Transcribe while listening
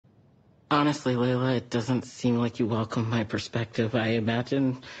Honestly, Layla, it doesn't seem like you welcome my perspective. I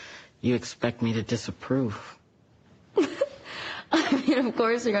imagine you expect me to disapprove. I mean, of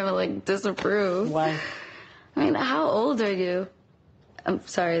course you're gonna, disapprove. Why? I mean, how old are you? I'm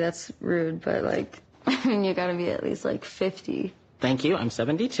sorry, that's rude, but, I mean, you gotta be at least, 50. Thank you. I'm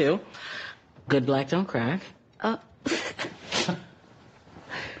 72. Good black don't crack. Oh.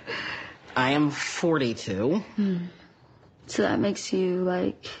 I am 42. So that makes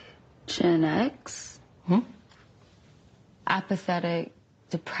you, Gen X? Apathetic,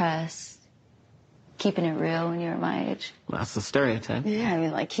 depressed, keeping it real when you were my age. That's the stereotype. Yeah, I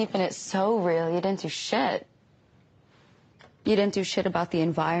mean, keeping it so real, you didn't do shit. You didn't do shit about the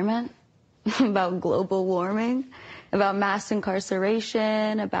environment, about global warming, about mass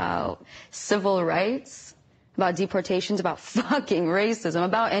incarceration, about civil rights, about deportations, about fucking racism,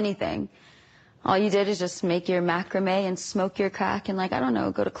 about anything. All you did is just make your macrame and smoke your crack and, I don't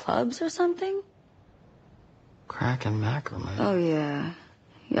know, go to clubs or something? Crack and macrame. Oh, yeah.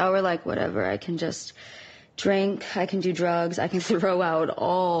 Y'all were whatever, I can just drink, I can do drugs, I can throw out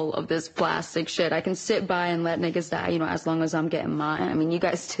all of this plastic shit. I can sit by and let niggas die, as long as I'm getting mine. I mean, you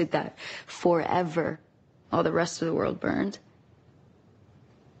guys did that forever. All the rest of the world burned.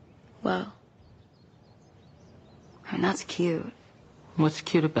 Well, I mean, that's cute. What's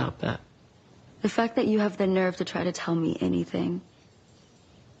cute about that? The fact that you have the nerve to try to tell me anything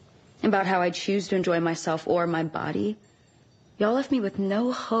about how I choose to enjoy myself or my body. Y'all left me with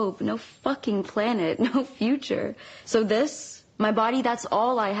no hope, no fucking planet, no future. So this, my body, that's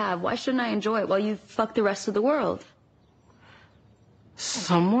all I have. Why shouldn't I enjoy it while you fuck the rest of the world?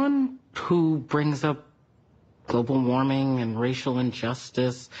 Someone who brings up global warming and racial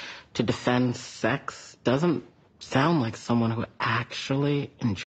injustice to defend sex doesn't sound like someone who actually enjoys